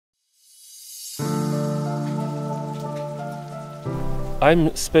I'm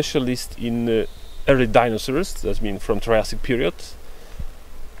a specialist in early dinosaurs, that means from Triassic period.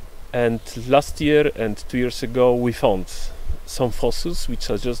 And last year and 2 years ago we found some fossils which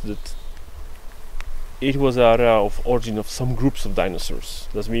suggest that it was an area of origin of some groups of dinosaurs.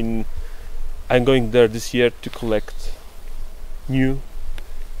 That means I'm going there this year to collect new,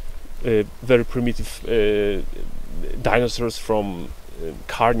 very primitive dinosaurs from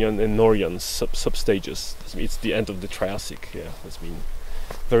Carnian and Norian substages. It's the end of the Triassic. Yeah, that's been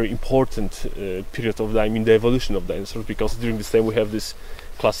very important period of time in the evolution of dinosaurs, because during this time we have this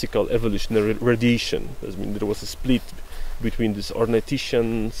classical evolutionary radiation. That means there was a split between these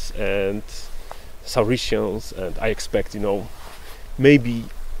ornithischians and saurischians, and I expect, maybe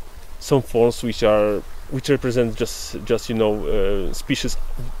some forms which represent just species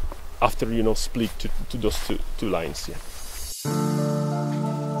after split to those two lines. Yeah.